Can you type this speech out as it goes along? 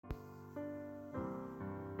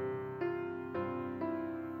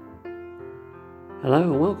Hello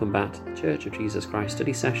and welcome back to the Church of Jesus Christ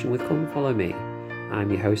study session with Come Follow Me.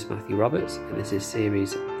 I'm your host Matthew Roberts and this is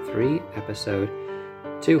series 3, episode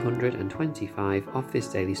 225 of this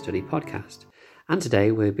daily study podcast. And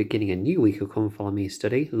today we're beginning a new week of Come Follow Me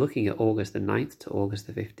study, looking at August the 9th to August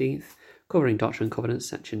the 15th, covering Doctrine and Covenants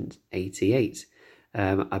section 88.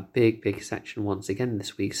 A big section once again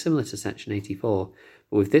this week, similar to section 84.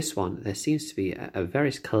 But with this one, there seems to be a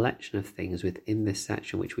various collection of things within this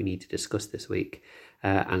section which we need to discuss this week.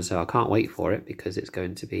 And so I can't wait for it because it's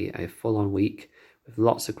going to be a full-on week with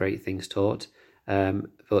lots of great things taught.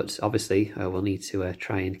 But obviously, we'll need to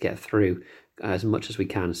try and get through as much as we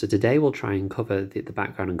can. So today we'll try and cover the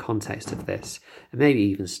background and context of this, and maybe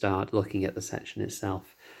even start looking at the section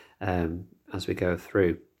itself as we go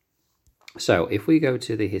through. So if we go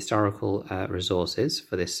to the historical resources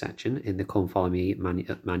for this section in the Come Follow Me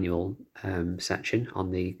manual section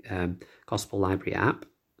on the Gospel Library app,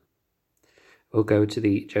 we'll go to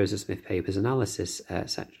the Joseph Smith Papers analysis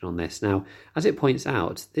section on this. Now, as it points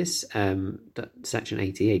out, this section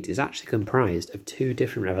 88 is actually comprised of two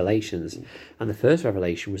different revelations, and the first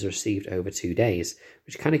revelation was received over 2 days,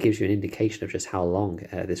 which kind of gives you an indication of just how long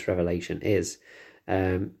this revelation is.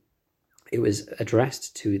 It was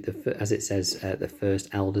addressed to, as it says, the first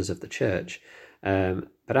elders of the church.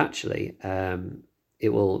 But actually, it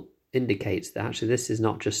will indicate that actually this is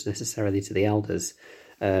not just necessarily to the elders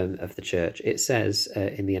of the church. It says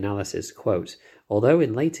in the analysis, quote, "Although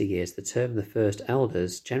in later years the term the first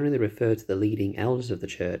elders generally referred to the leading elders of the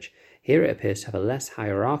church, here it appears to have a less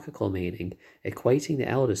hierarchical meaning, equating the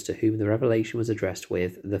elders to whom the revelation was addressed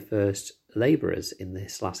with the first labourers in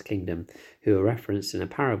this last kingdom, who are referenced in a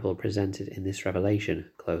parable presented in this revelation,"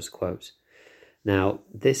 close quote. Now,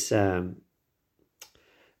 this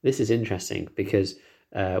is interesting because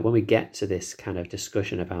when we get to this kind of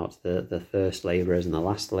discussion about the first labourers and the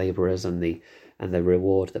last labourers and the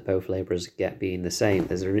reward that both labourers get being the same,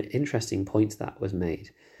 there's an interesting point that was made.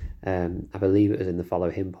 I believe it was in the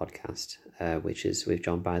Follow Him podcast, which is with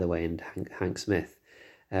John Bytheway and Hank Smith,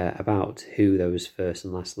 about who those first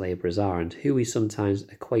and last labourers are and who we sometimes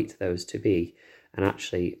equate those to be, and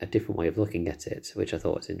actually a different way of looking at it, which I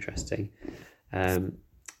thought was interesting.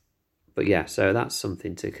 But yeah, so that's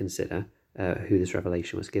something to consider, who this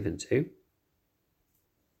revelation was given to.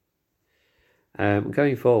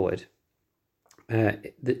 Going forward,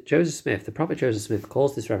 the prophet Joseph Smith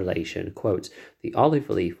calls this revelation, quote, "the olive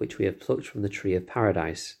leaf which we have plucked from the tree of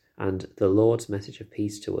paradise, and the Lord's message of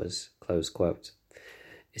peace to us," close quote.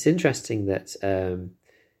 It's interesting that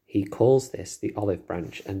he calls this the olive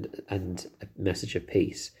branch and a message of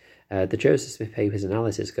peace. The Joseph Smith Papers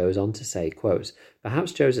analysis goes on to say, quote,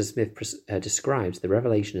 "Perhaps Joseph Smith describes the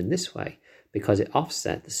revelation in this way because it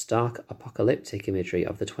offset the stark apocalyptic imagery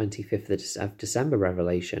of the 25th of December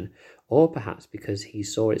revelation, or perhaps because he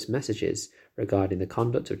saw its messages regarding the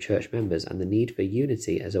conduct of church members and the need for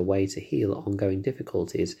unity as a way to heal ongoing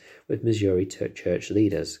difficulties with Missouri church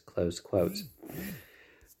leaders," close quote.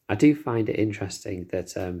 I do find it interesting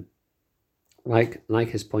that,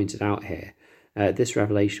 like is pointed out here, this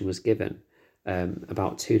revelation was given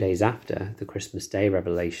about 2 days after the Christmas Day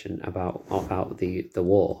revelation about the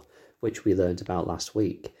war, which we learned about last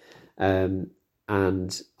week.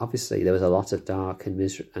 And obviously there was a lot of dark and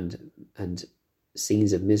misery and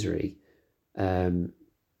scenes of misery in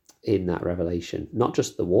that revelation. Not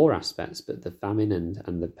just the war aspects, but the famine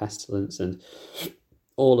and the pestilence and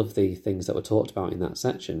all of the things that were talked about in that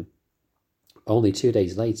section. Only 2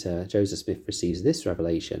 days later, Joseph Smith receives this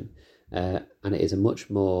revelation, and it is a much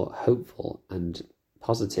more hopeful and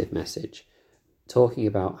positive message, talking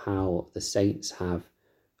about how the saints have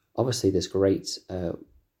obviously this great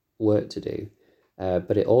work to do,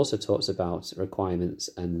 but it also talks about requirements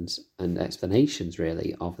and explanations,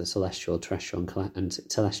 really, of the celestial, terrestrial, and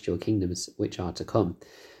celestial kingdoms which are to come.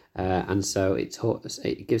 And so it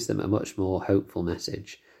gives them a much more hopeful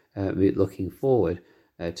message, looking forward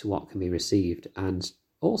to what can be received, and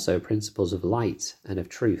also principles of light and of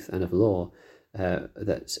truth and of law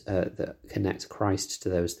that connect Christ to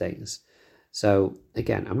those things. So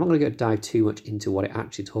again, I'm not going to dive too much into what it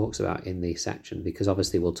actually talks about in the section, because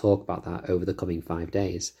obviously we'll talk about that over the coming 5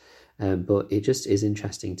 days. But it just is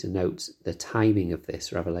interesting to note the timing of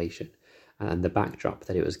this revelation and the backdrop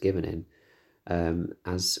that it was given in,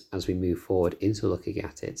 as we move forward into looking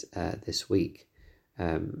at it this week.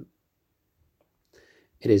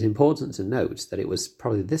 It is important to note that it was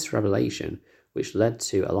probably this revelation which led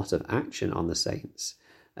to a lot of action on the saints,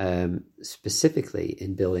 specifically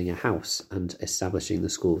in building a house and establishing the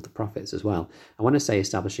school of the prophets as well. And when I say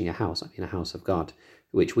establishing a house, I mean a house of God,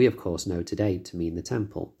 which we of course know today to mean the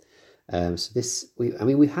temple.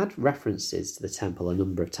 We've had references to the temple a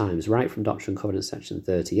number of times, right from Doctrine and Covenants section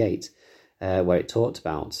 38, where it talked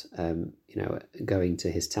about going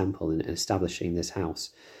to his temple and establishing this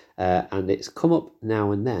house, and it's come up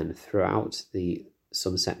now and then throughout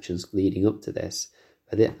some sections leading up to this.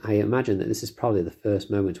 But I imagine that this is probably the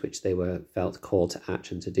first moment which they were felt called to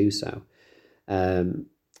action to do so.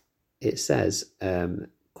 It says,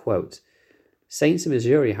 quote, Saints in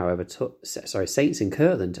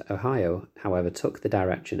Kirtland, Ohio, however, took the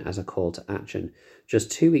direction as a call to action. Just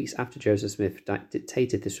 2 weeks after Joseph Smith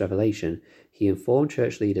dictated this revelation, he informed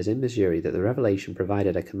church leaders in Missouri that the revelation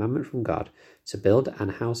provided a commandment from God to build an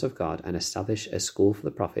house of God and establish a school for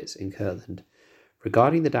the prophets in Kirtland.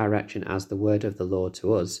 Regarding the direction as the word of the Lord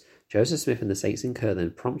to us, Joseph Smith and the saints in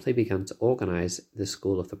Kirtland promptly began to organize the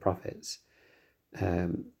school of the prophets.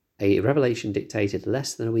 A revelation dictated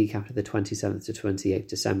less than a week after the 27th to 28th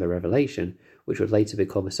December revelation, which would later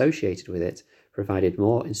become associated with it, provided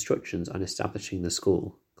more instructions on establishing the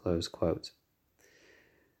school. Close quote.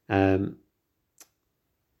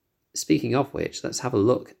 Speaking of which, let's have a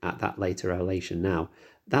look at that later revelation now.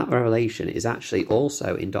 That revelation is actually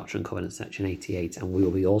also in Doctrine and Covenants section 88, and we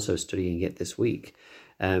will be also studying it this week.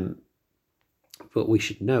 But we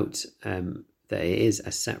should note that it is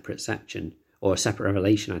a separate section, or a separate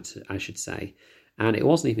revelation, I should say. And it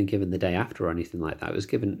wasn't even given the day after or anything like that. It was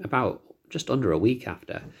given about just under a week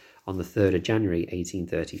after, on the 3rd of January,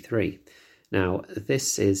 1833. Now,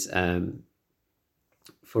 this is,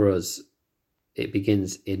 for us, it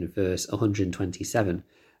begins in verse 127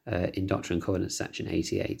 in Doctrine and Covenants section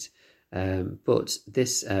 88. But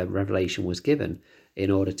this revelation was given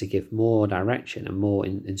in order to give more direction and more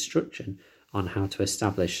instruction on how to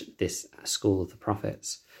establish this school of the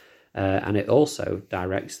prophets. And it also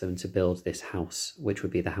directs them to build this house, which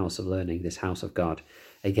would be the house of learning, this house of God,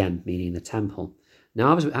 again, meaning the temple.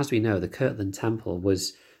 Now, as we know, the Kirtland temple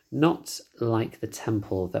was not like the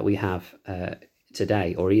temple that we have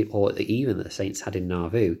today, or even that the saints had in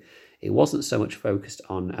Nauvoo. It wasn't so much focused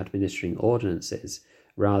on administering ordinances,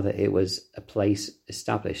 rather it was a place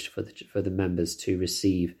established for the members to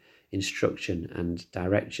receive instruction and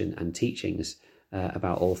direction and teachings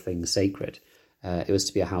about all things sacred. It was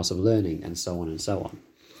to be a house of learning, and so on and so on.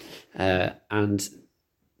 And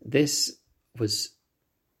this was,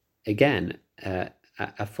 again,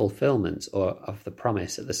 a fulfillment of the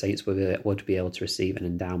promise that the saints would be able to receive an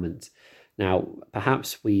endowment. Now,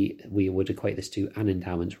 perhaps we would equate this to an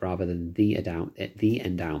endowment rather than the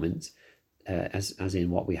endowment, as in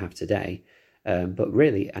what we have today. But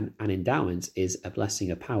really, an endowment is a blessing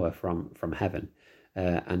of power from heaven.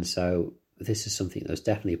 And so this is something that was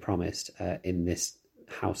definitely promised in this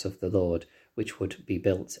house of the Lord, which would be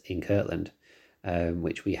built in Kirtland,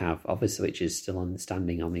 which we have, obviously, which is still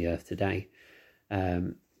standing on the earth today.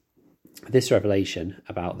 This revelation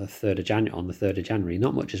about the 3rd of January,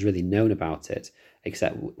 not much is really known about it,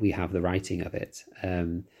 except we have the writing of it.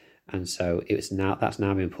 And so that's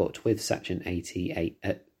now been put with section 88,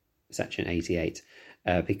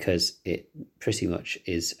 because it pretty much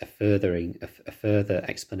is a further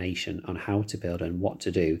explanation on how to build and what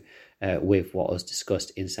to do with what was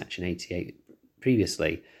discussed in section 88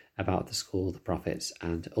 previously about the school of the prophets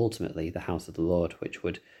and ultimately the house of the Lord, which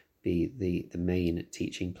would be the main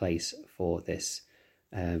teaching place for this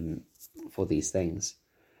for these things.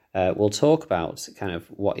 We'll talk about kind of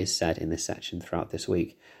what is said in this section throughout this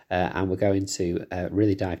week, and we're going to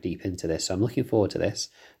really dive deep into this. So I'm looking forward to this.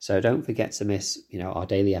 So don't forget to miss, our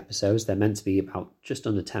daily episodes. They're meant to be about just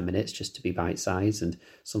under 10 minutes, just to be bite-sized and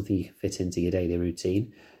something you can fit into your daily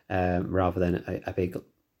routine, rather than a big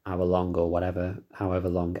hour-long or however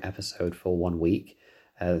long episode for 1 week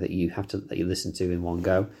that you listen to in one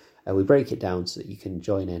go. We break it down so that you can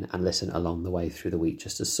join in and listen along the way through the week,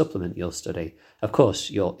 just to supplement your study. Of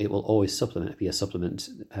course, it will always be a supplement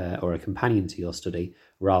or a companion to your study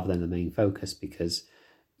rather than the main focus, because,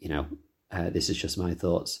 this is just my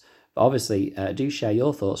thoughts. But obviously, do share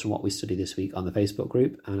your thoughts on what we studied this week on the Facebook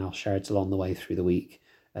group, and I'll share it along the way through the week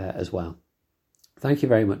as well. Thank you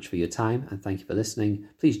very much for your time, and thank you for listening.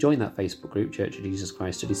 Please join that Facebook group, Church of Jesus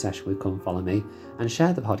Christ Study Session with Come Follow Me, and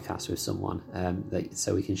share the podcast with someone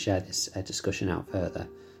so we can share this discussion out further.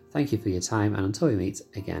 Thank you for your time, and until we meet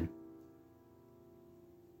again.